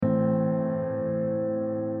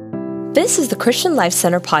This is the Christian Life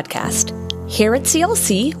Center podcast. Here at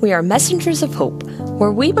CLC, we are messengers of hope,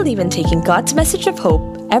 where we believe in taking God's message of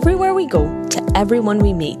hope everywhere we go to everyone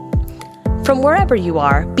we meet. From wherever you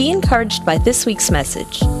are, be encouraged by this week's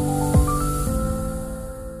message.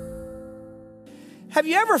 Have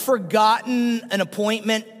you ever forgotten an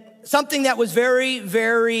appointment? Something that was very,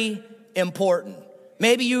 very important.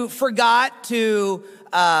 Maybe you forgot to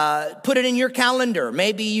put it in your calendar.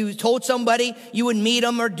 Maybe you told somebody you would meet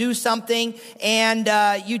them or do something, and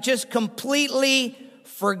you just completely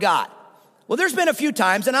forgot. Well, there's been a few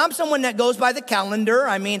times, and I'm someone that goes by the calendar.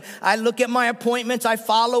 I mean, I look at my appointments, I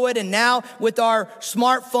follow it, and now with our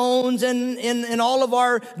smartphones and all of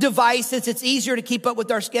our devices, it's easier to keep up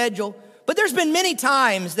with our schedule. But there's been many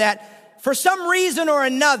times that for some reason or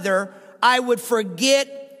another, I would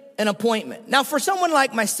forget an appointment. Now, for someone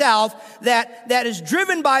like myself that is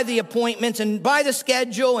driven by the appointments and by the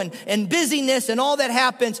schedule and busyness and all that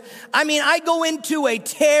happens, I mean, I go into a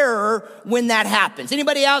terror when that happens.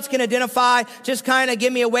 Anybody else can identify? Just kind of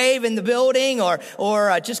give me a wave in the building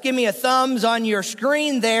or just give me a thumbs on your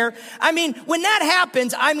screen there. I mean, when that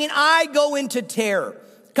happens, I go into terror.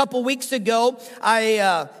 A couple weeks ago,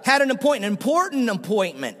 I had an important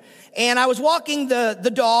appointment. And I was walking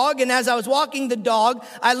the dog, and as I was walking the dog,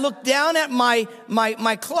 I looked down at my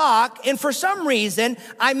clock, and for some reason,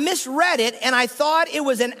 I misread it, and I thought it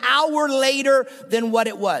was an hour later than what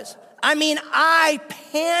it was. I mean, I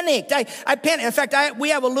panicked. I panicked. In fact, we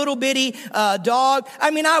have a little bitty dog. I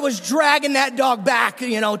mean, I was dragging that dog back,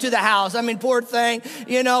 to the house. I mean, poor thing,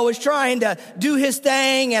 was trying to do his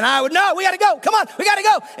thing. And no, we got to go. Come on, we got to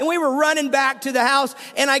go. And we were running back to the house.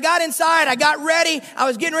 And I got inside. I got ready. I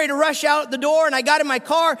was getting ready to rush out the door. And I got in my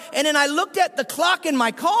car. And then I looked at the clock in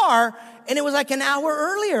my car. And it was like an hour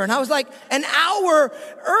earlier. And I was like, an hour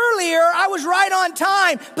earlier, I was right on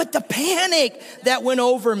time. But the panic that went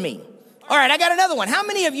over me. All right, I got another one. How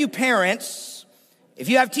many of you parents, if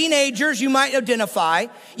you have teenagers, you might identify,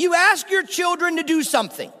 you ask your children to do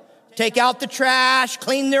something. Take out the trash,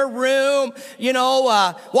 clean their room,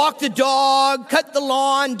 walk the dog, cut the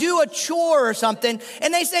lawn, do a chore or something.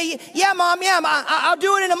 And they say, yeah, Mom, I'll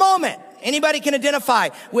do it in a moment. Anybody can identify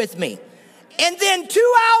with me. And then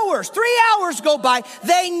 2 hours, 3 hours go by.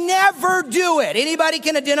 They never do it. Anybody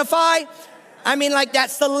can identify? I mean, like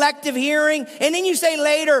that selective hearing. And then you say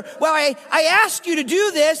later, well, I asked you to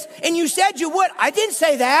do this and you said you would. I didn't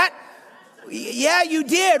say that. Yeah, you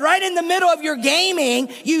did. Right in the middle of your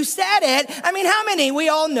gaming, you said it. I mean, how many? We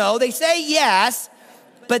all know they say yes,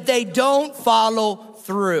 but they don't follow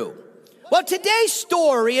through. Well, today's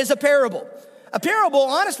story is a parable. A parable,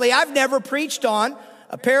 honestly, I've never preached on.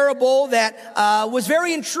 A parable that was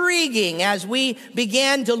very intriguing as we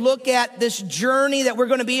began to look at this journey that we're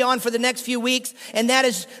going to be on for the next few weeks, and that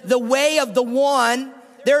is the way of the one.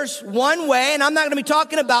 There's one way, and I'm not going to be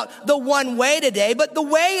talking about the one way today, but the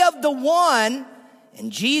way of the one.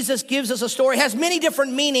 And Jesus gives us a story. It has many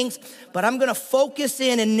different meanings, but I'm going to focus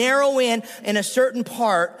in and narrow in a certain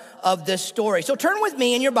part of this story. So turn with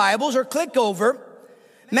me in your Bibles or click over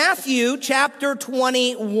Matthew chapter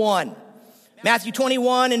 21. Matthew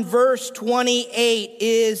 21 and verse 28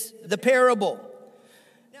 is the parable.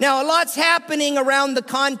 Now, a lot's happening around the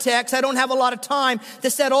context. I don't have a lot of time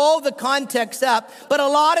to set all the context up, but a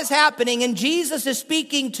lot is happening, and Jesus is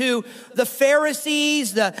speaking to the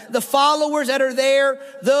Pharisees, the followers that are there,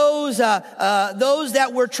 those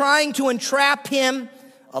that were trying to entrap him.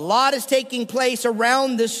 A lot is taking place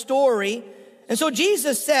around this story. And so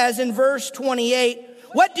Jesus says in verse 28,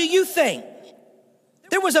 what do you think?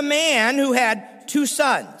 There was a man who had 2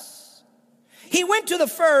 sons. He went to the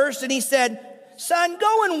first and he said, son,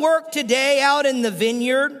 go and work today out in the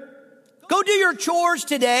vineyard. Go do your chores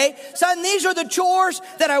today. Son, these are the chores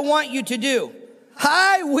that I want you to do.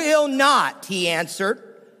 I will not, he answered.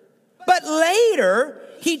 But later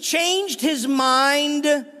he changed his mind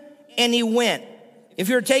and he went. If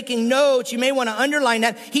you're taking notes, you may want to underline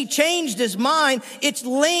that. He changed his mind. It's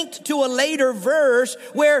linked to a later verse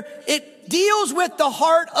where it deals with the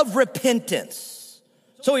heart of repentance.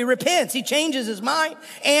 So he repents, he changes his mind,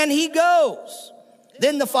 and he goes.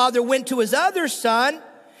 Then the father went to his other son,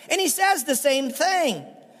 and he says the same thing.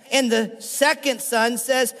 And the second son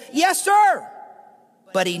says, yes, sir.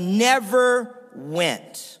 But he never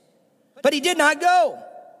went. But he did not go.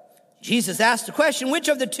 Jesus asked the question, which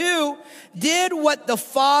of the 2 did what the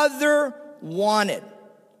father wanted?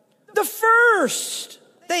 The first,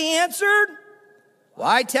 they answered. Well,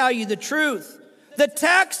 I tell you the truth. The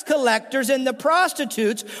tax collectors and the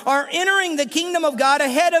prostitutes are entering the kingdom of God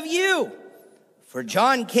ahead of you. For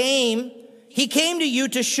John came, he came to you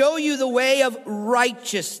to show you the way of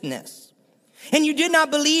righteousness. and you did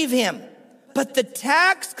not believe him. But the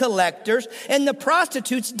tax collectors and the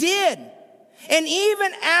prostitutes did. And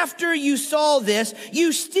even after you saw this,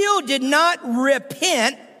 you still did not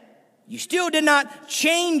repent. You still did not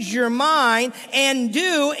change your mind and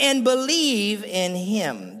do and believe in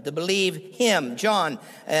him. To believe him, John,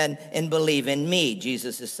 and believe in me,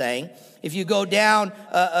 Jesus is saying. If you go down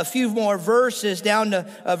a few more verses, down to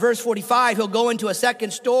verse 45, he'll go into a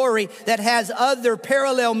second story that has other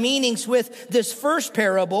parallel meanings with this first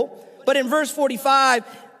parable. But in verse 45,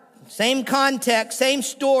 same context, same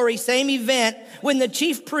story, same event. When the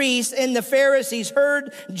chief priests and the Pharisees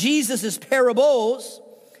heard Jesus' parables,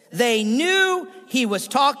 they knew he was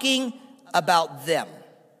talking about them.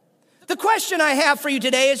 The question I have for you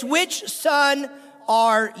today is, which son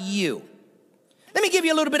are you? Let me give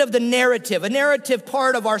you a little bit of the narrative, a narrative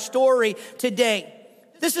part of our story today.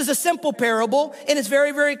 This is a simple parable, and it's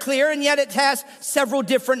very, very clear, and yet it has several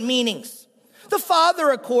different meanings. The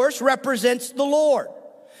father, of course, represents the Lord.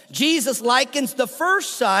 Jesus likens the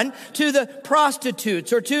first son to the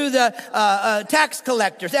prostitutes or to the tax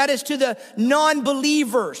collectors. That is, to the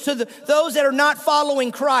non-believers, to those that are not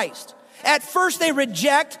following Christ. At first they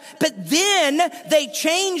reject, but then they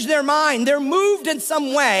change their mind. They're moved in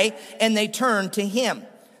some way, and they turn to him.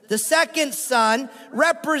 The second son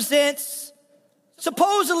represents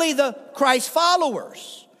supposedly the Christ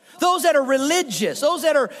followers. Those that are religious, those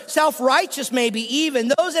that are self-righteous maybe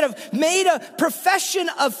even, those that have made a profession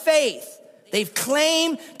of faith. They've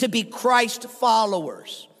claimed to be Christ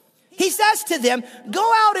followers. He says to them,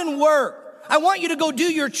 go out and work. I want you to go do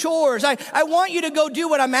your chores. I want you to go do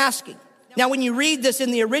what I'm asking. Now, when you read this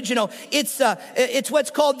in the original, it's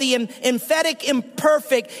what's called the emphatic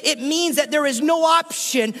imperfect. It means that there is no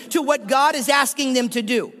option to what God is asking them to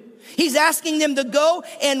do. He's asking them to go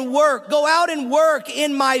and work, go out and work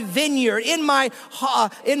in my vineyard, in my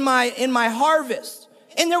harvest.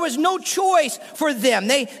 And there was no choice for them.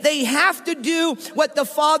 They have to do what the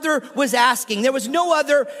Father was asking. There was no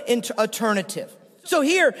other alternative. So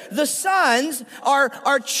here, the sons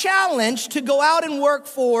are challenged to go out and work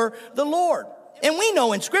for the Lord. And we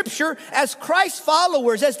know in Scripture, as Christ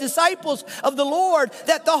followers, as disciples of the Lord,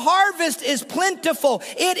 that the harvest is plentiful.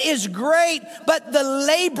 It is great, but the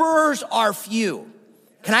laborers are few.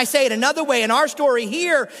 Can I say it another way? In our story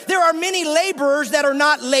here, there are many laborers that are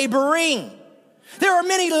not laboring. There are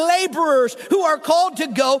many laborers who are called to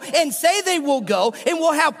go and say they will go and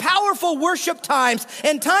will have powerful worship times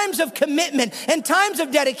and times of commitment and times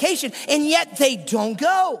of dedication, and yet they don't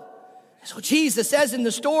go. So Jesus says in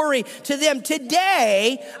the story to them,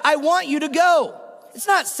 today I want you to go. It's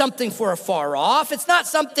not something for afar off. It's not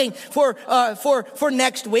something for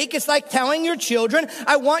next week. It's like telling your children,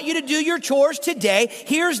 I want you to do your chores today.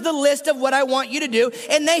 Here's the list of what I want you to do.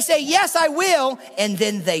 And they say, yes, I will. And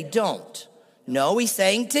then they don't. No, he's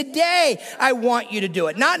saying today, I want you to do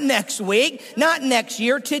it. Not next week, not next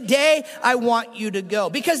year. Today, I want you to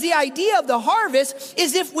go. Because the idea of the harvest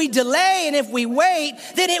is if we delay and if we wait,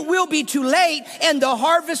 then it will be too late and the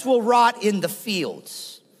harvest will rot in the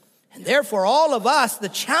fields. And therefore, all of us, the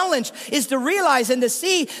challenge is to realize and to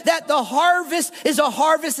see that the harvest is a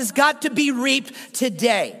harvest that's got to be reaped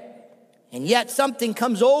today. And yet something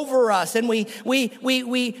comes over us and we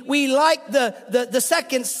like the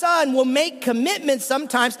second son will make commitments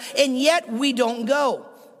sometimes, and yet we don't go.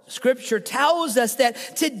 Scripture tells us that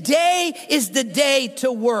today is the day to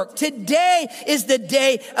work. Today is the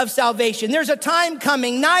day of salvation. There's a time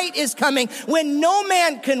coming, night is coming, when no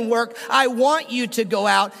man can work. I want you to go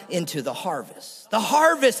out into the harvest. The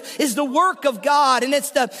harvest is the work of God, and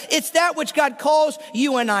it's that which God calls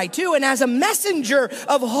you and I to. And as a messenger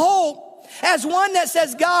of hope, as one that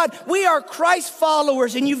says, God, we are Christ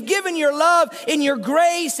followers and you've given your love and your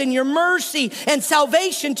grace and your mercy and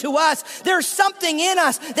salvation to us. There's something in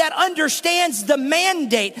us that understands the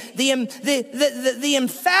mandate, the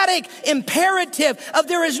emphatic imperative of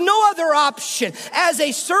there is no other option. As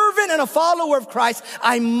a servant and a follower of Christ,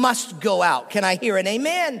 I must go out. Can I hear an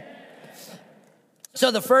amen?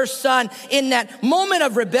 So the first son in that moment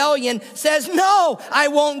of rebellion says, no, I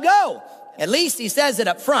won't go. At least he says it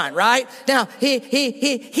up front, right? Now,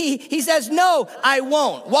 he says, no, I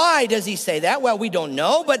won't. Why does he say that? Well, we don't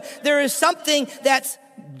know, but there is something that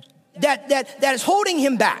is holding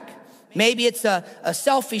him back. Maybe it's a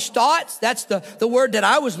selfish thoughts. That's the word that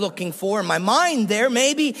I was looking for in my mind there.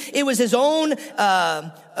 Maybe it was his own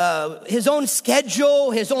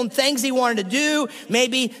schedule, his own things he wanted to do,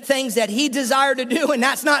 maybe things that he desired to do, and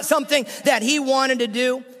that's not something that he wanted to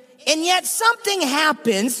do. And yet something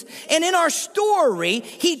happens, and in our story,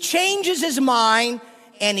 he changes his mind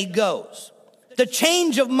and he goes. The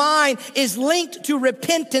change of mind is linked to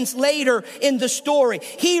repentance later in the story.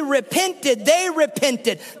 He repented, they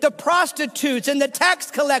repented. The prostitutes and the tax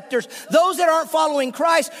collectors, those that aren't following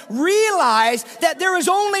Christ, realize that there is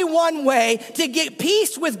only one way to get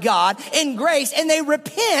peace with God and grace, and they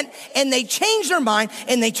repent and they change their mind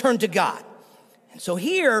and they turn to God. And so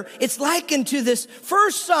here it's likened to this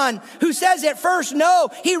first son who says at first no,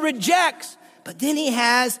 he rejects, but then he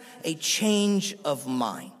has a change of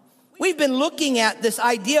mind. We've been looking at this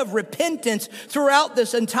idea of repentance throughout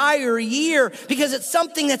this entire year because it's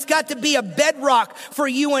something that's got to be a bedrock for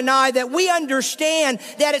you and I, that we understand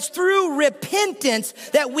that it's through repentance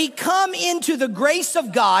that we come into the grace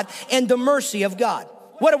of God and the mercy of God.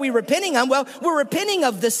 What are we repenting on? Well, we're repenting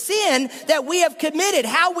of the sin that we have committed,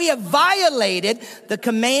 how we have violated the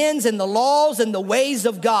commands and the laws and the ways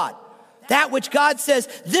of God. That which God says,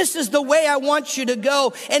 this is the way I want you to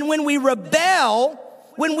go. And when we rebel,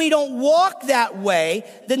 when we don't walk that way,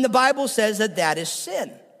 then the Bible says that that is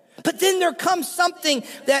sin. But then there comes something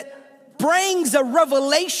that brings a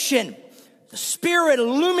revelation. The Spirit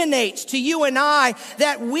illuminates to you and I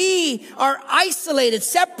that we are isolated,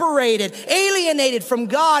 separated, alienated from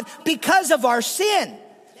God because of our sin.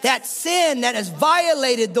 That sin that has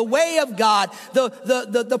violated the way of God,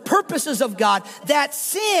 the purposes of God, that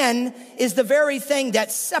sin is the very thing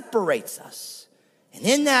that separates us. And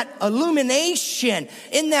in that illumination,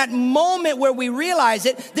 in that moment where we realize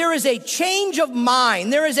it, there is a change of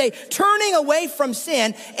mind. There is a turning away from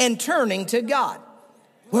sin and turning to God,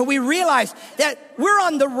 where we realize that we're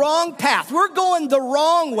on the wrong path. We're going the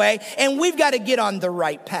wrong way, and we've got to get on the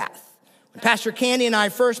right path. When Pastor Candy and I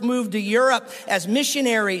first moved to Europe as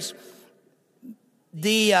missionaries,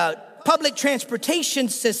 the public transportation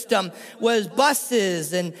system was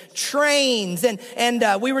buses and trains,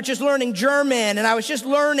 and we were just learning German, and I was just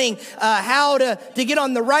learning how to get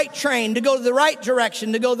on the right train, to go the right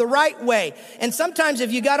direction, to go the right way. And sometimes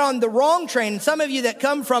if you got on the wrong train, some of you that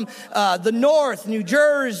come from the north, New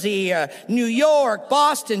Jersey, New York,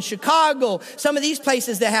 Boston, Chicago, some of these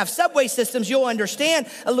places that have subway systems, you'll understand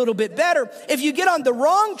a little bit better. If you get on the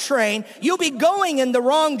wrong train, you'll be going in the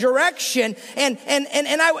wrong direction. And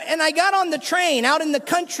I got on the train out in the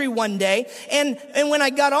country one day, and when I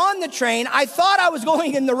got on the train, I thought I was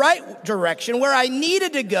going in the right direction where I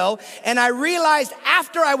needed to go, and I realized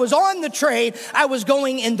after I was on the train, I was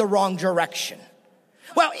going in the wrong direction.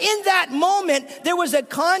 Well, in that moment, there was a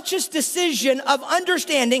conscious decision of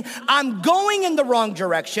understanding I'm going in the wrong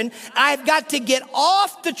direction. I've got to get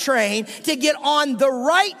off the train to get on the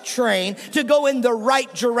right train to go in the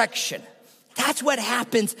right direction. That's what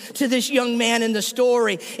happens to this young man in the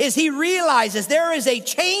story, is he realizes there is a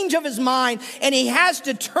change of his mind, and he has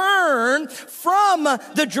to turn from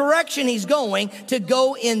the direction he's going to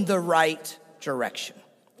go in the right direction.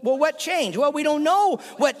 Well, what changed? Well, we don't know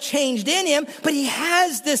what changed in him, but he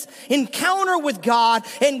has this encounter with God,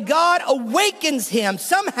 and God awakens him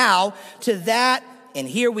somehow to that. And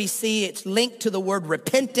here we see it's linked to the word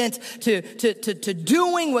repentance, to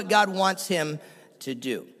doing what God wants him to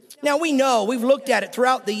do. Now, we know, we've looked at it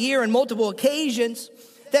throughout the year on multiple occasions,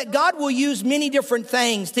 that God will use many different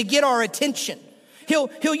things to get our attention.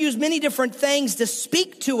 He'll use many different things to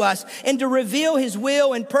speak to us and to reveal his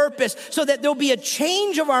will and purpose, so that there'll be a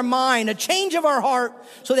change of our mind, a change of our heart,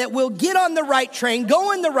 so that we'll get on the right train,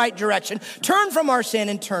 go in the right direction, turn from our sin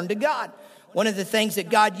and turn to God. One of the things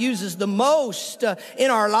that God uses the most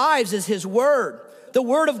in our lives is his word. The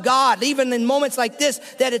word of God, even in moments like this,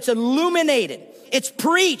 that it's illuminated. It's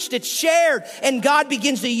preached, it's shared, and God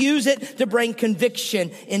begins to use it to bring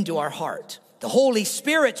conviction into our heart. The Holy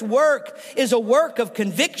Spirit's work is a work of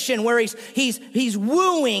conviction, where he's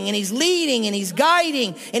wooing and he's leading and he's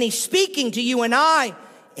guiding and he's speaking to you and I.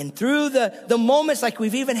 And through the moments like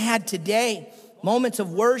we've even had today, moments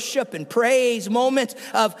of worship and praise, moments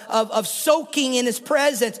of soaking in his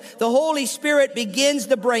presence, the Holy Spirit begins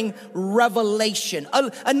to bring revelation.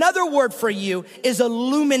 Another word for you is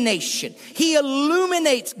illumination. He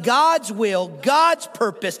illuminates God's will, God's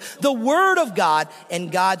purpose, the word of God,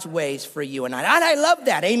 and God's ways for you and I. And I love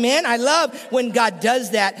that. Amen. I love when God does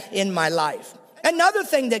that in my life. Another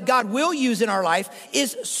thing that God will use in our life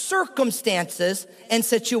is circumstances and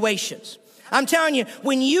situations. I'm telling you,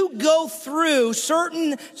 when you go through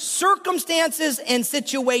certain circumstances and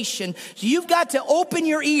situations, you've got to open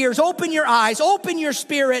your ears, open your eyes, open your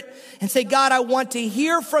spirit, and say, God, I want to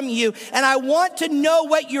hear from you, and I want to know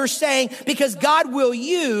what you're saying, because God will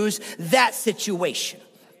use that situation.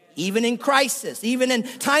 even in crisis, even in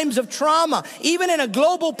times of trauma, even in a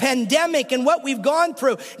global pandemic and what we've gone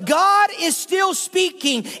through, God is still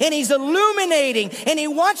speaking and he's illuminating and he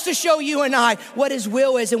wants to show you and I what his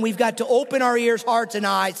will is, and we've got to open our ears, hearts, and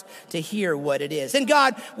eyes to hear what it is. And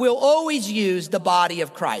God will always use the body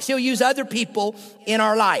of Christ. He'll use other people in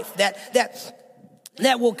our life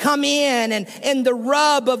that will come in, and the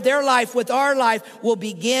rub of their life with our life will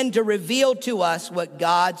begin to reveal to us what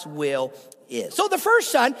God's will is. So the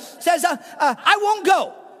first son says, I won't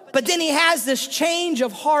go. But then he has this change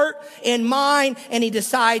of heart and mind, and he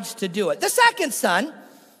decides to do it. The second son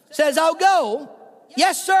says, I'll go.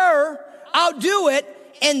 Yes, sir, I'll do it.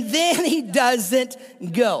 And then he doesn't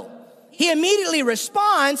go. He immediately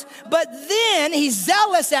responds, but then he's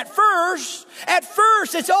zealous at first. At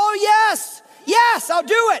first, it's, oh, yes, I'll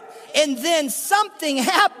do it. And then something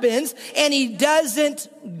happens, and he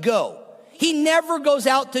doesn't go. He never goes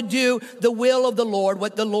out to do the will of the Lord,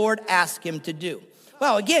 what the Lord asked him to do.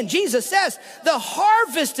 Well, again, Jesus says, the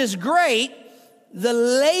harvest is great, the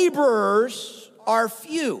laborers are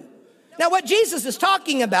few. Now, what Jesus is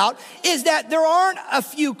talking about is that there aren't a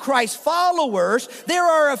few Christ followers, there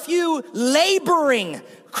are a few laboring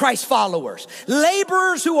Christ followers,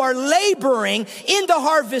 laborers who are laboring in the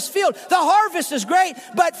harvest field. The harvest is great,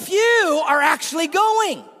 but few are actually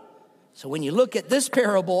going. So when you look at this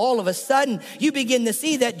parable, all of a sudden, you begin to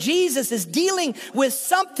see that Jesus is dealing with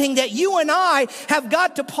something that you and I have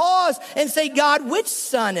got to pause and say, God, which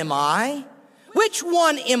son am I? Which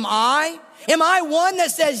one am I? Am I one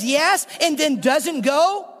that says yes and then doesn't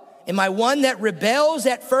go? Am I one that rebels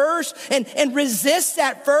at first and resists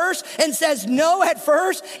at first and says no at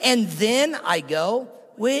first and then I go?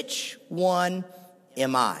 Which one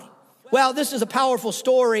am I? Well, this is a powerful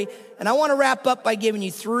story, and I want to wrap up by giving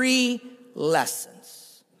you 3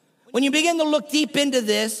 lessons. When you begin to look deep into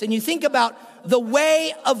this and you think about the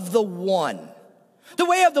way of the one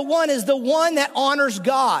is the one that honors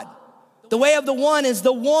God. The way of the one is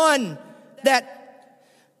the one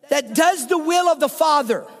that does the will of the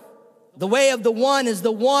Father. The way of the one is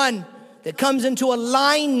the one that comes into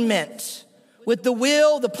alignment with the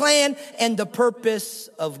will, the plan, and the purpose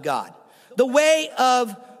of God. The way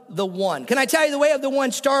of the one. Can I tell you, the way of the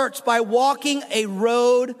one starts by walking a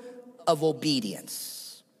road of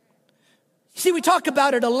obedience. See, we talk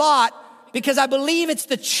about it a lot because I believe it's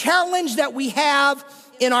the challenge that we have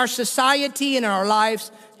in our society and in our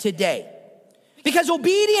lives today. Because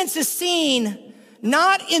obedience is seen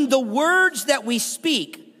not in the words that we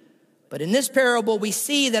speak, but in this parable, we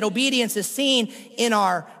see that obedience is seen in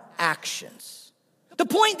our actions. The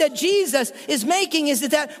point that Jesus is making is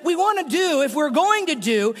that we want to do, if we're going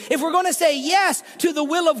to say yes to the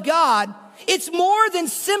will of God, it's more than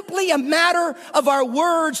simply a matter of our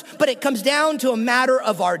words, but it comes down to a matter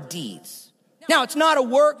of our deeds. Now, it's not a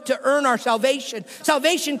work to earn our salvation.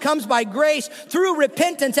 Salvation comes by grace through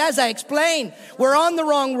repentance, as I explained. We're on the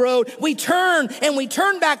wrong road. We turn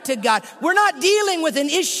back to God. We're not dealing with an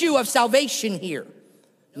issue of salvation here.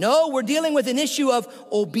 No, we're dealing with an issue of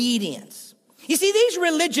obedience. You see, these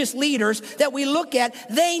religious leaders that we look at,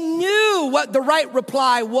 they knew what the right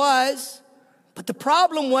reply was. But the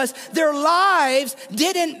problem was their lives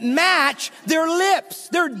didn't match their lips.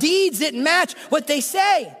 Their deeds didn't match what they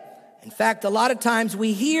say. In fact, a lot of times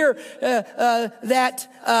we hear that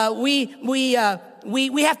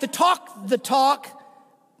we have to talk the talk,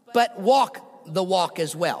 but walk the walk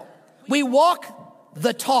as well. We walk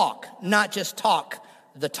the talk, not just talk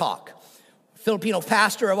the talk. Filipino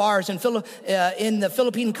pastor of ours in the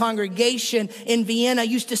Philippine congregation in Vienna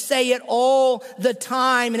used to say it all the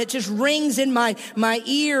time, and it just rings in my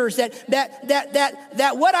ears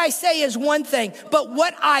that what I say is one thing, but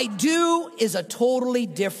what I do is a totally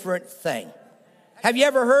different thing. Have you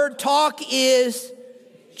ever heard talk is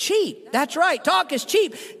cheap? That's right. Talk is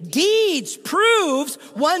cheap. Deeds proves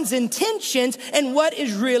one's intentions and what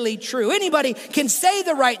is really true. Anybody can say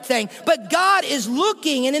the right thing, but God is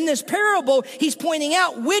looking, and in this parable, he's pointing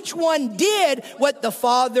out which one did what the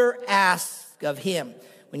Father asked of him.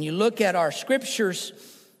 When you look at our scriptures,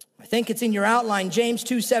 I think it's in your outline, James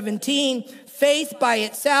 2:17, faith by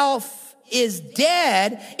itself is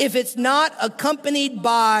dead if it's not accompanied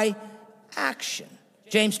by action.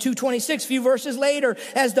 James 2:26, a few verses later,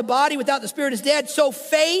 as the body without the spirit is dead, so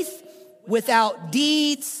faith without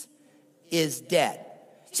deeds is dead.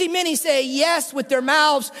 See, many say yes with their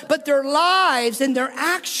mouths, but their lives and their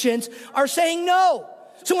actions are saying no.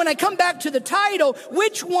 So when I come back to the title,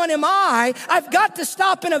 which one am I? I've got to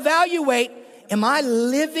stop and evaluate. Am I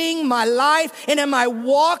living my life, and am I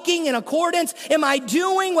walking in accordance? Am I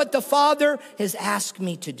doing what the Father has asked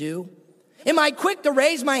me to do? Am I quick to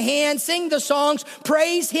raise my hand, sing the songs,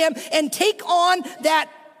 praise him, and take on that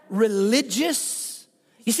religious?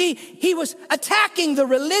 You see, he was attacking the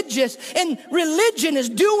religious, and religion is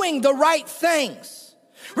doing the right things.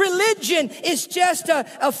 Religion is just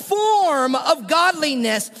a form of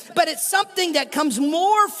godliness, but it's something that comes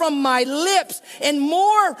more from my lips and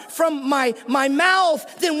more from my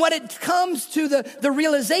mouth than what it comes to the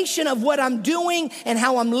realization of what I'm doing and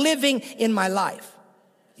how I'm living in my life.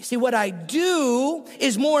 You see, what I do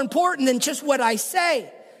is more important than just what I say.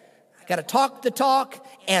 I got to talk the talk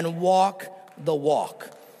and walk the walk.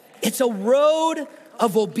 It's a road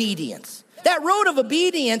of obedience. That road of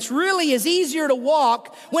obedience really is easier to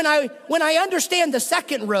walk when I understand the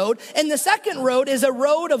second road, and the second road is a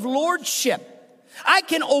road of lordship. I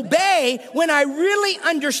can obey when I really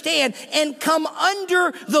understand and come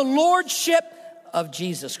under the lordship of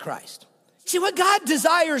Jesus Christ. See, what God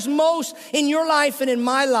desires most in your life and in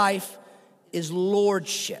my life is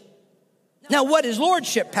lordship. Now, what is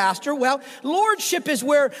lordship, Pastor? Well, lordship is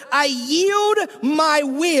where I yield my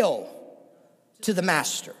will to the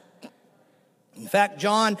master. In fact,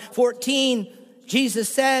 John 14, Jesus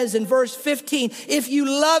says in verse 15, if you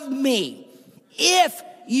love me,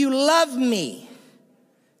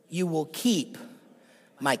 you will keep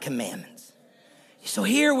my commandments. So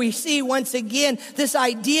here we see once again this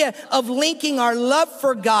idea of linking our love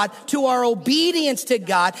for God to our obedience to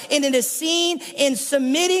God. And it is seen in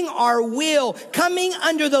submitting our will, coming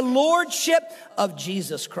under the lordship of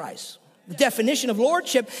Jesus Christ. The definition of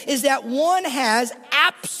lordship is that one has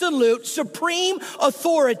absolute supreme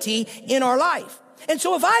authority in our life. And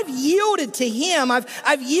so if I've yielded to him,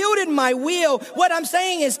 I've yielded my will, what I'm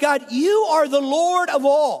saying is, God, you are the Lord of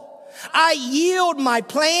all. I yield my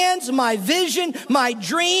plans, my vision, my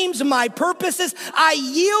dreams, my purposes. I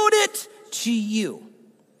yield it to you.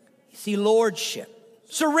 You see, lordship,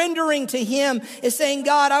 surrendering to him is saying,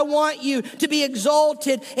 God, I want you to be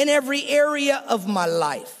exalted in every area of my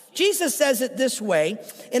life. Jesus says it this way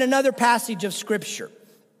in another passage of Scripture.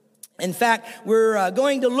 In fact, we're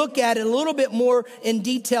going to look at it a little bit more in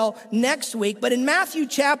detail next week. But in Matthew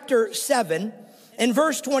chapter 7 and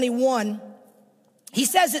verse 21, he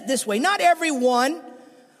says it this way, not everyone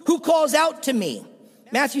who calls out to me,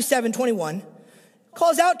 Matthew 7:21,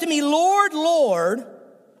 calls out to me, Lord, Lord,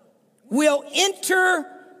 will enter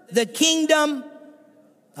the kingdom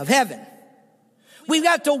of heaven. We've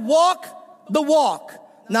got to walk the walk,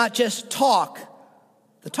 not just talk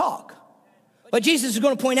the talk. What Jesus is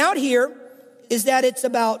going to point out here is that it's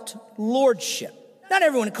about lordship. Not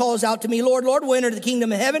everyone who calls out to me, Lord, Lord, will enter the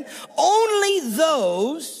kingdom of heaven. Only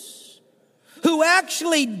those who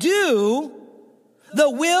actually do the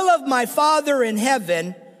will of my Father in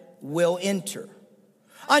heaven will enter.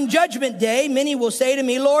 On judgment day, many will say to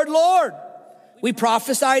me, Lord, Lord, we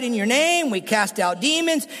prophesied in your name, we cast out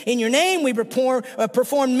demons in your name, we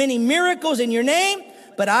performed many miracles in your name.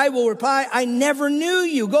 But I will reply, I never knew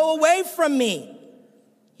you. Go away from me,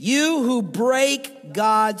 you who break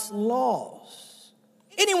God's laws.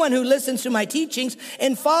 Anyone who listens to my teachings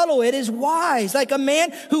and follow it is wise, like a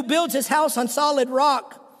man who builds his house on solid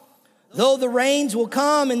rock. Though the rains will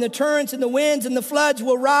come and the torrents and the winds and the floods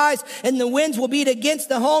will rise and the winds will beat against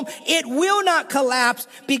the home, it will not collapse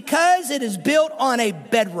because it is built on a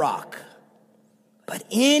bedrock. But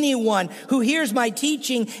anyone who hears my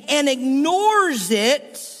teaching and ignores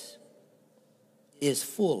it is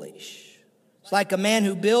foolish. It's like a man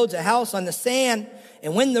who builds a house on the sand,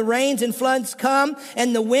 and when the rains and floods come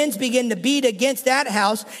and the winds begin to beat against that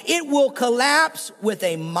house, it will collapse with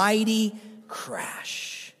a mighty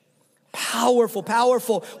crash. Powerful,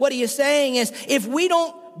 powerful. What he is saying is, if we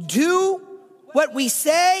don't do what we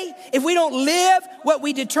say, if we don't live what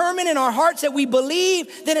we determine in our hearts that we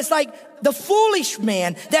believe, then it's like the foolish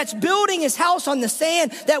man that's building his house on the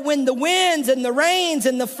sand, that when the winds and the rains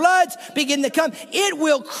and the floods begin to come, it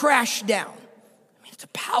will crash down. I mean, it's a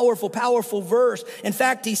powerful, powerful verse. In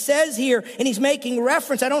fact, he says here, and he's making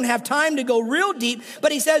reference, I don't have time to go real deep,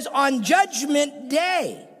 but he says on judgment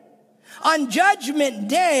day,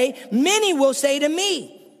 many will say to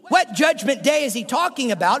me, what judgment day is he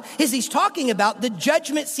talking about? He's talking about the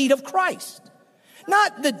judgment seat of Christ.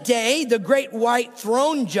 Not the day, the great white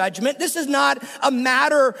throne judgment. This is not a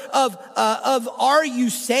matter of are you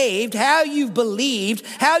saved, how you've believed,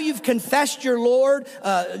 how you've confessed your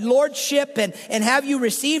lordship, and have you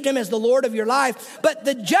received him as the Lord of your life. But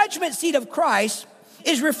the judgment seat of Christ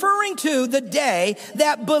is referring to the day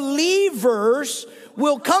that believers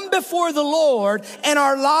will come before the Lord and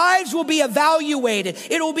our lives will be evaluated.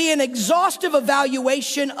 It will be an exhaustive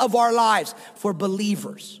evaluation of our lives for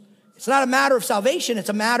believers. It's not a matter of salvation, it's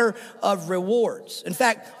a matter of rewards. In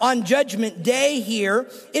fact, on Judgment Day here,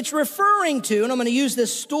 it's referring to, and I'm going to use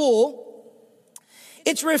this stool,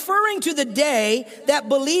 it's referring to the day that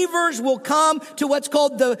believers will come to what's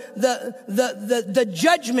called the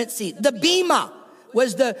judgment seat. The bema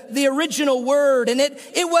was the original word. And it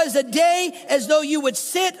was a day as though you would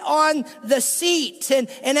sit on the seat. And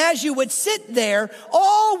as you would sit there,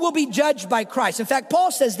 all will be judged by Christ. In fact, Paul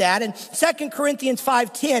says that in 2 Corinthians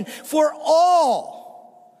 5:10, for all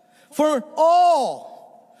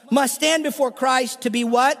must stand before Christ to be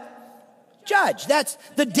what? Judged. That's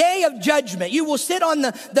the day of judgment. You will sit on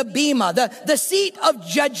the bema, the seat of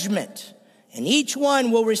judgment. And each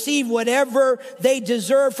one will receive whatever they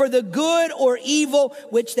deserve for the good or evil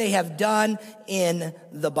which they have done in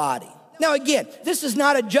the body. Now again, this is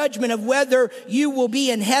not a judgment of whether you will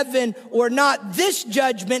be in heaven or not. This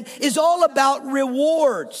judgment is all about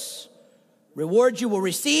rewards. Rewards you will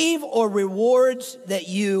receive or rewards that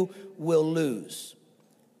you will lose.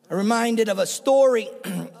 I'm reminded of a story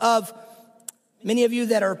of many of you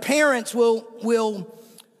that are parents will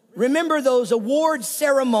remember those award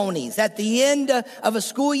ceremonies at the end of a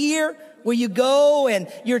school year where you go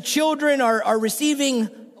and your children are receiving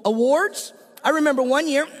awards. I remember one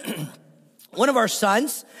year, one of our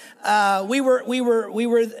sons, we were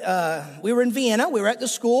in Vienna. We were at the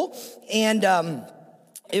school, and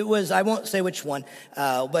it was, I won't say which one,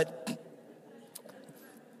 but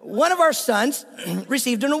one of our sons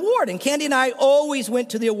received an award, and Candy and I always went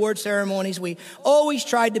to the award ceremonies. We always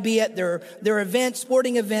tried to be at their events,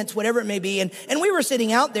 sporting events, whatever it may be. And we were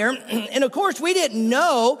sitting out there, and of course we didn't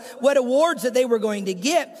know what awards that they were going to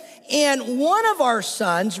get. And one of our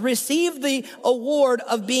sons received the award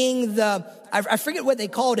of being I forget what they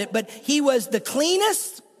called it, but he was the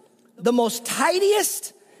cleanest, the most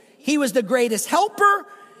tidiest. He was the greatest helper.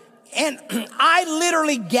 And I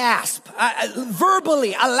literally gasped,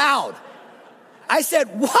 verbally, aloud. I said,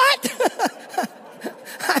 what?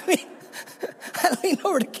 I leaned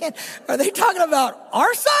over to Ken. Are they talking about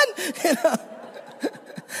our son?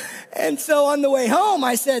 And so on the way home,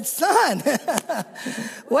 I said, son,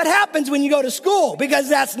 what happens when you go to school? Because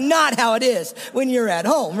that's not how it is when you're at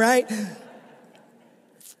home, right?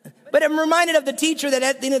 But I'm reminded of the teacher that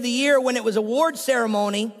at the end of the year, when it was award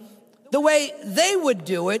ceremony, the way they would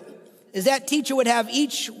do it is that teacher would have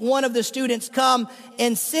each one of the students come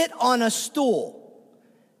and sit on a stool.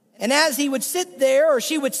 And as he would sit there, or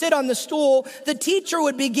she would sit on the stool, the teacher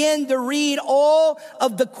would begin to read all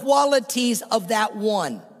of the qualities of that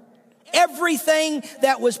one. Everything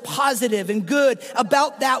that was positive and good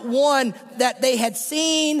about that one that they had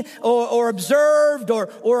seen or observed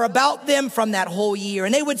or about them from that whole year.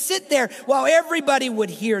 And they would sit there while everybody would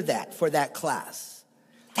hear that for that class.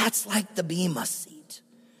 That's like the bema seat,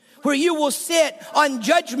 where you will sit on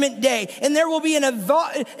Judgment Day, and there will be an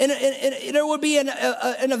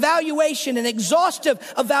evaluation, an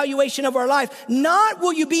exhaustive evaluation of our life. Not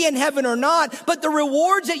will you be in heaven or not, but the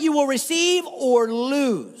rewards that you will receive or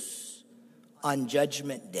lose on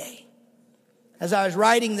Judgment Day. As I was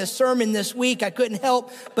writing this sermon this week, I couldn't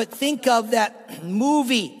help but think of that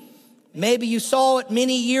movie. Maybe you saw it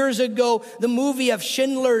many years ago, the movie of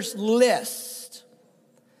Schindler's List.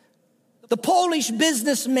 The Polish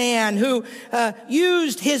businessman who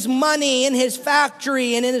used his money in his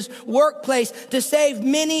factory and in his workplace to save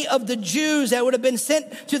many of the Jews that would have been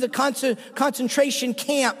sent to the concentration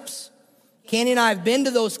camps. Candy and I have been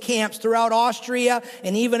to those camps throughout Austria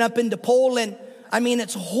and even up into Poland. I mean,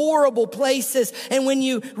 it's horrible places. And when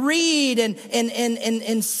you read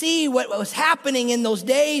and see what was happening in those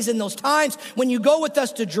days and those times, when you go with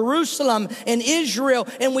us to Jerusalem and Israel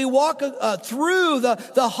and we walk through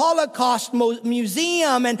the Holocaust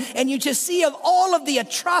Museum and you just see of all of the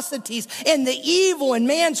atrocities and the evil in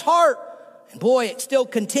man's heart. And boy, it still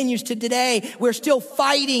continues to today. We're still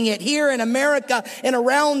fighting it here in America and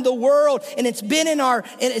around the world. And it's been in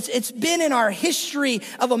our history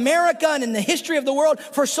of America and in the history of the world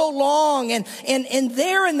for so long. And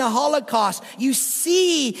there in the Holocaust, you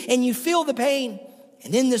see and you feel the pain.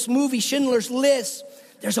 And in this movie, Schindler's List,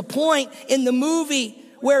 there's a point in the movie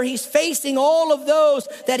where he's facing all of those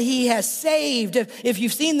that he has saved. If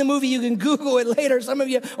you've seen the movie, you can Google it later. Some of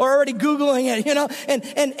you are already Googling it, you know.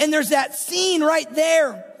 And there's that scene right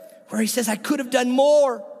there where he says, I could have done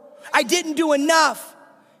more. I didn't do enough.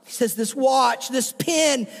 He says, this watch, this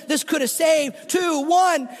pen, this could have saved 2,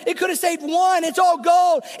 1. It could have saved 1. It's all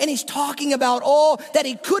gold. And he's talking about all that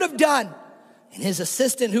he could have done. And his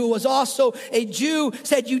assistant, who was also a Jew,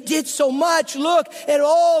 said, you did so much. Look at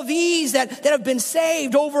all these that have been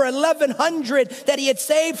saved, over 1,100 that he had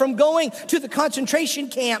saved from going to the concentration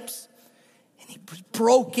camps. And He was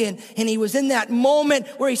broken, and he was in that moment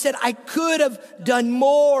where he said, I could have done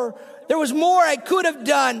more. There was more I could have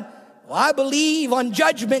done. Well, I believe on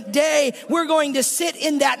Judgment Day, we're going to sit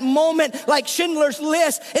in that moment like Schindler's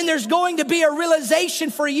List, and there's going to be a realization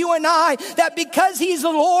for you and I that because he's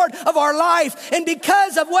the Lord of our life and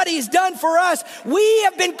because of what he's done for us, we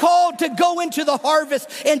have been called to go into the harvest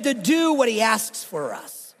and to do what he asks for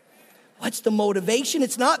us. What's the motivation?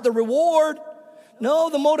 It's not the reward.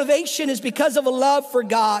 No, the motivation is because of a love for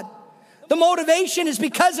God. The motivation is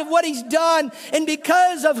because of what he's done and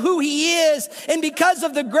because of who he is and because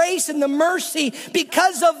of the grace and the mercy.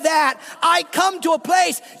 Because of that, I come to a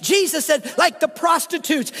place, Jesus said, like the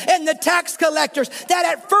prostitutes and the tax collectors, that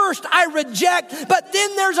at first I reject, but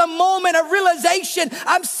then there's a moment of realization.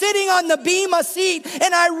 I'm sitting on the bema seat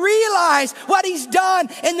and I realize what he's done,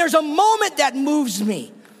 and there's a moment that moves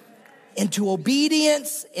me into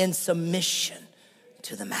obedience and submission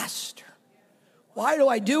to the Master. Why do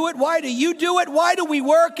I do it? Why do you do it? Why do we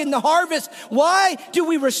work in the harvest? Why do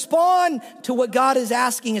we respond to what God is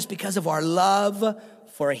asking? It's because of our love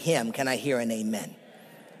for him. Can I hear an amen?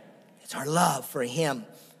 It's our love for him.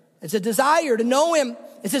 It's a desire to know him.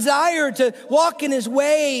 It's a desire to walk in his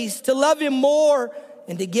ways, to love him more,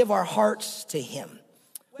 and to give our hearts to him.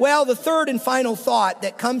 Well, the third and final thought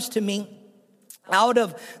that comes to me out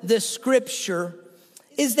of this scripture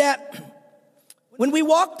is that when we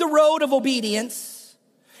walk the road of obedience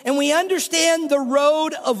and we understand the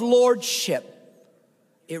road of lordship,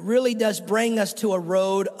 it really does bring us to a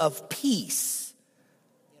road of peace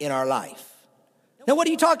in our life. Now, what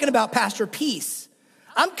are you talking about, Pastor? Peace.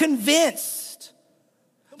 I'm convinced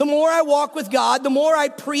the more I walk with God, the more I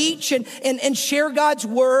preach and share God's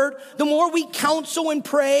word, the more we counsel and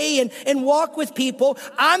pray and walk with people,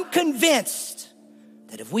 I'm convinced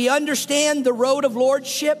that if we understand the road of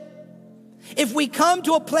lordship, if we come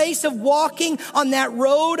to a place of walking on that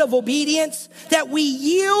road of obedience, that we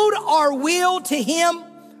yield our will to him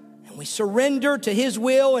and we surrender to his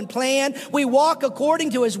will and plan, we walk according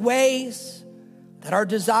to his ways, that our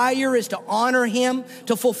desire is to honor him,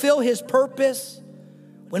 to fulfill his purpose.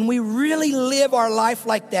 When we really live our life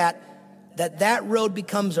like that, that road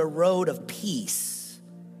becomes a road of peace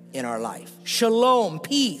in our life. Shalom,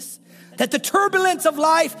 peace. That the turbulence of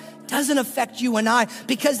life doesn't affect you and I,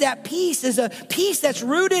 because that peace is a peace that's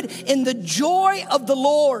rooted in the joy of the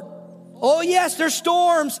Lord. Oh yes, there's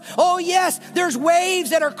storms. Oh yes, there's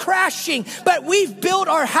waves that are crashing, but we've built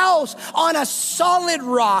our house on a solid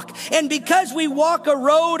rock. And because we walk a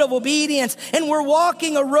road of obedience and we're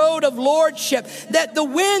walking a road of lordship, that the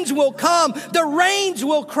winds will come, the rains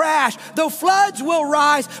will crash, the floods will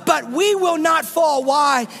rise, but we will not fall.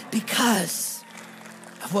 Why? Because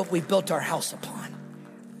of what we built our house upon.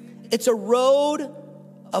 It's a road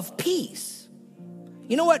of peace.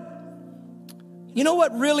 You know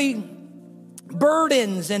what really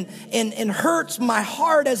burdens and hurts my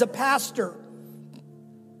heart as a pastor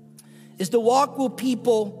is to walk with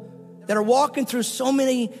people that are walking through so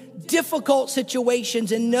many difficult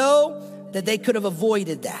situations and know that they could have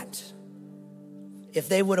avoided that if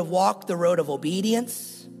they would have walked the road of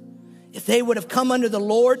obedience, if they would have come under the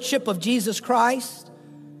lordship of Jesus Christ.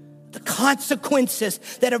 The consequences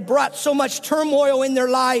that have brought so much turmoil in their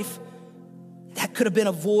life, that could have been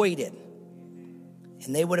avoided.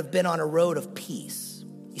 And they would have been on a road of peace.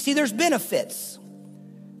 You see, there's benefits.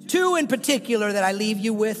 Two in particular that I leave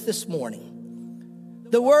you with this morning.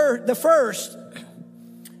 The first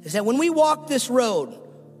is that when we walk this road,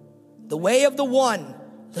 the way of the one,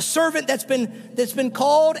 the servant that's been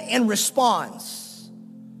called and responds,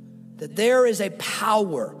 that there is a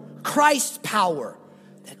power, Christ's power,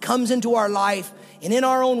 that comes into our life, and in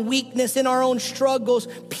our own weakness, in our own struggles,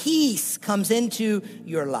 peace comes into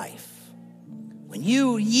your life. When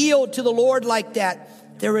you yield to the Lord like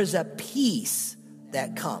that, there is a peace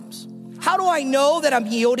that comes. How do I know that I'm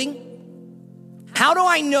yielding? How do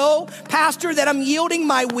I know, Pastor, that I'm yielding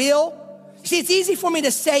my will? See, it's easy for me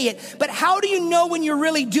to say it, but how do you know when you're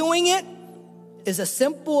really doing it? Is a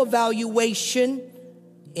simple evaluation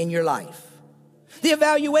in your life. The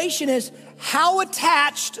evaluation is, how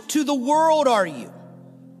attached to the world are you?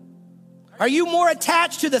 Are you more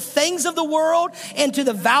attached to the things of the world and to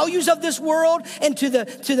the values of this world and to the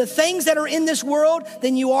things that are in this world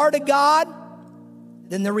than you are to God?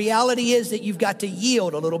 Then the reality is that you've got to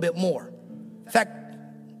yield a little bit more. In fact,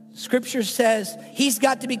 Scripture says he's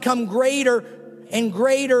got to become greater and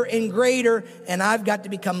greater and greater, and I've got to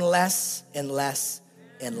become less and less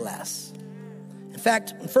and less. In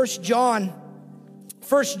fact, in 1 John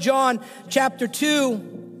chapter 2,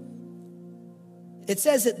 it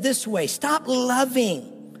says it this way: stop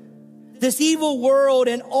loving this evil world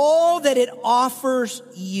and all that it offers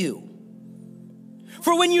you.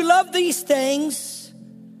 For when you love these things,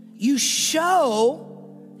 you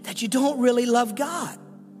show that you don't really love God.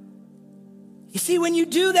 You see, when you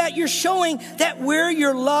do that, you're showing that where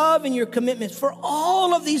your love and your commitment for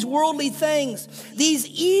all of these worldly things, these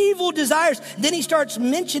evil desires, then he starts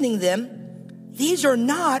mentioning them. These are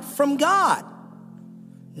not from God.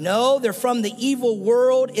 No, they're from the evil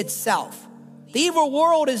world itself. The evil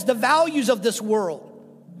world is the values of this world,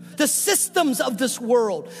 the systems of this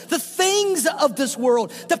world, the things of this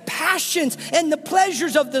world, the passions and the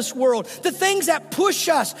pleasures of this world, the things that push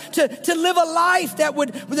us to live a life that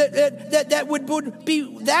would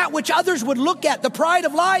be that which others would look at, the pride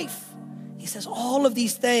of life. He says all of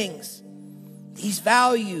these things, these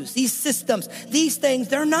values, these systems, these things,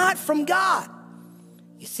 they're not from God.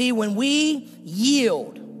 You see, when we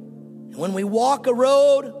yield, when we walk a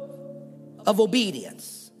road of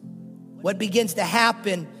obedience, what begins to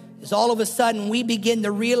happen is all of a sudden we begin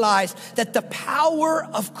to realize that the power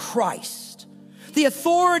of Christ, the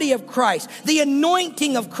authority of Christ, the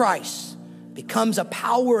anointing of Christ becomes a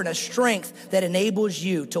power and a strength that enables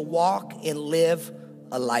you to walk and live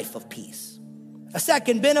a life of peace. A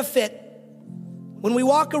second benefit, when we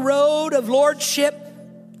walk a road of lordship,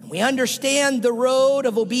 we understand the road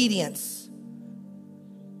of obedience.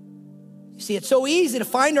 You see, it's so easy to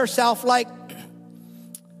find ourselves like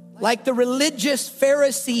the religious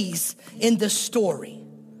Pharisees in the story.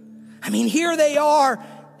 I mean, here they are.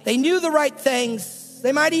 They knew the right things.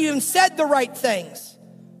 They might have even said the right things,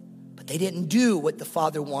 but they didn't do what the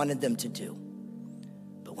Father wanted them to do.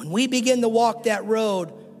 But when we begin to walk that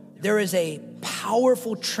road, there is a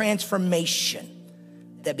powerful transformation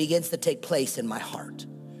that begins to take place in my heart.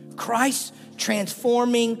 Christ's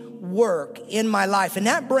transforming work in my life. And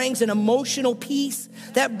that brings an emotional peace.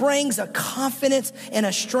 That brings a confidence and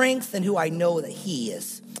a strength in who I know that he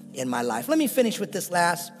is in my life. Let me finish with this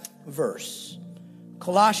last verse.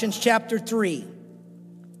 Colossians chapter 3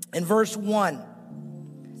 and verse 1.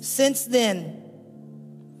 Since then,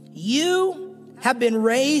 you have been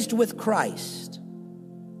raised with Christ.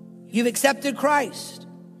 You've accepted Christ.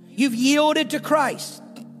 You've yielded to Christ.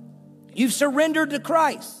 You've surrendered to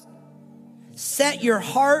Christ. Set your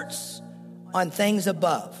hearts on things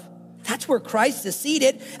above. That's where Christ is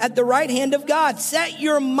seated at the right hand of God. Set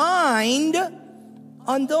your mind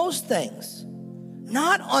on those things,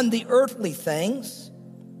 not on the earthly things.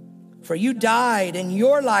 For you died and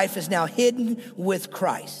your life is now hidden with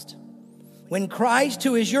Christ. When Christ,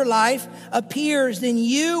 who is your life, appears, then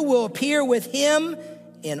you will appear with him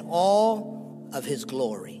in all of his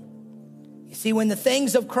glory. You see, when the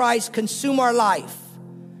things of Christ consume our life,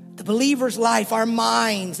 the believer's life, our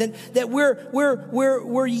minds, and that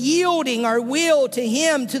we're yielding our will to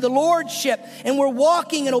him, to the lordship, and we're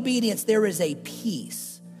walking in obedience, there is a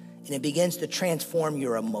peace, and it begins to transform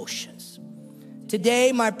your emotions.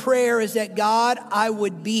 Today, my prayer is that God, I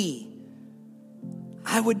would be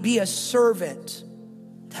a servant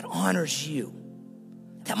that honors you,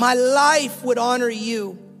 that my life would honor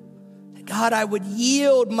you, that God, I would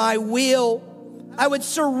yield my will, I would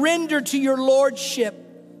surrender to your lordship,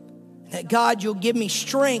 that God, you'll give me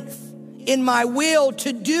strength in my will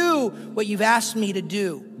to do what you've asked me to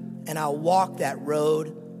do, and I'll walk that road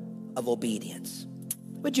of obedience.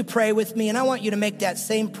 Would you pray with me? And I want you to make that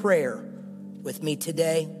same prayer with me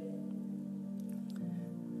today.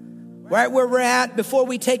 Right where we're at, before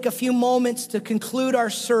we take a few moments to conclude our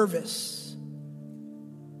service,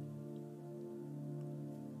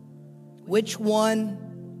 which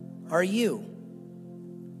one are you?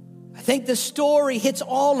 I think the story hits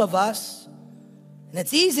all of us. And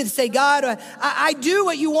it's easy to say, God, I do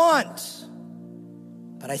what you want.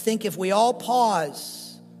 But I think if we all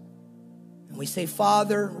pause and we say,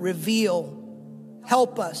 Father, reveal,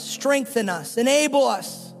 help us, strengthen us, enable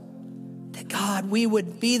us, that God, we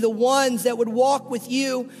would be the ones that would walk with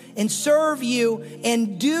you and serve you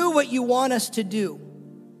and do what you want us to do.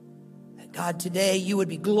 That God, today you would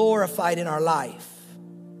be glorified in our life.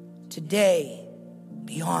 Today,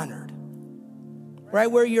 be honored. Right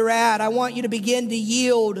where you're at, I want you to begin to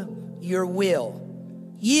yield your will.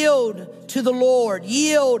 Yield to the Lord.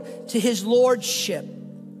 Yield to his lordship.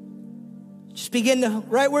 Just begin to,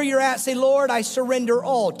 right where you're at, say, Lord, I surrender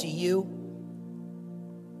all to you.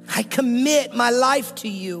 I commit my life to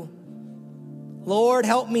you. Lord,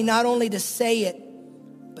 help me not only to say it,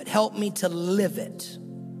 but help me to live it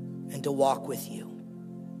and to walk with you.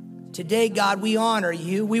 Today, God, we honor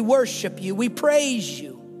you. We worship you. We praise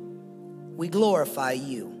you. We glorify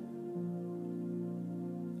you.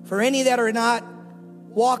 For any that are not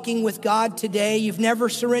walking with God today, you've never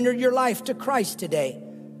surrendered your life to Christ today,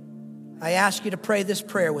 I ask you to pray this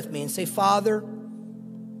prayer with me and say, Father,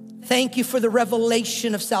 thank you for the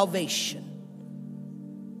revelation of salvation.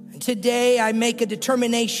 And today I make a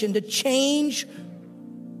determination to change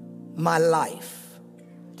my life,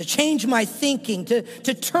 to change my thinking,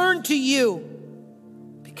 to turn to you,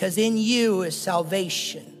 because in you is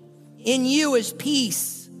salvation. In you is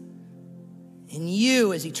peace. In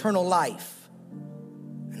you is eternal life.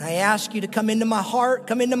 And I ask you to come into my heart,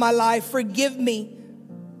 come into my life. Forgive me.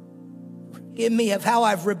 Forgive me of how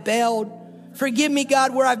I've rebelled. Forgive me,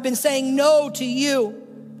 God, where I've been saying no to you.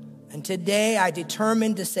 And today I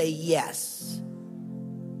determined to say yes.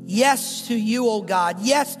 Yes to you, oh God.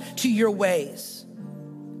 Yes to your ways.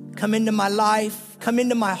 Come into my life. Come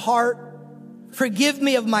into my heart. Forgive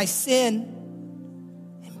me of my sin.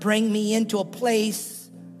 And bring me into a place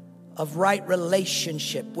of right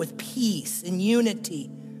relationship with peace and unity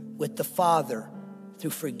with the Father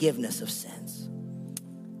through forgiveness of sins.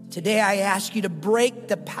 Today I ask you to break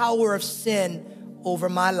the power of sin over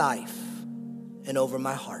my life and over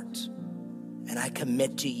my heart. And I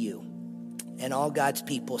commit to you. And all God's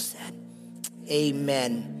people said,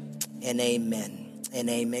 amen and amen and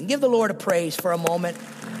amen. Give the Lord a praise for a moment.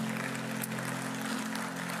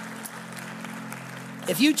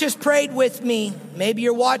 If you just prayed with me, maybe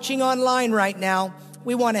you're watching online right now,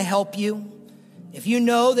 we want to help you. If you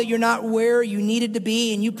know that you're not where you needed to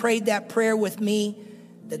be and you prayed that prayer with me,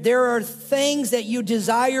 that there are things that you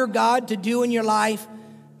desire God to do in your life,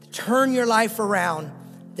 to turn your life around,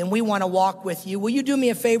 then we want to walk with you. Will you do me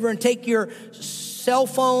a favor and take your cell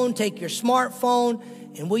phone, take your smartphone,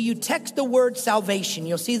 and will you text the word salvation?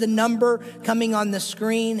 You'll see the number coming on the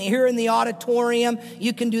screen. Here in the auditorium,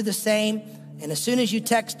 you can do the same. And as soon as you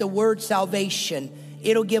text the word salvation,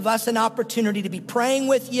 it'll give us an opportunity to be praying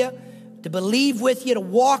with you, to believe with you, to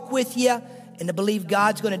walk with you, and to believe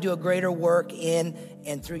God's going to do a greater work in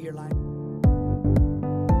and through your life.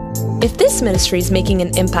 If this ministry is making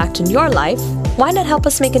an impact in your life, why not help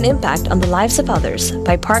us make an impact on the lives of others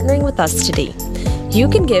by partnering with us today? You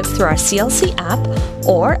can give through our CLC app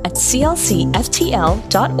or at clcftl.org/give.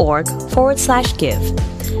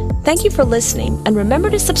 Thank you for listening, and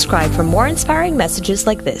remember to subscribe for more inspiring messages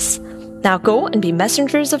like this. Now go and be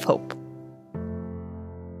messengers of hope.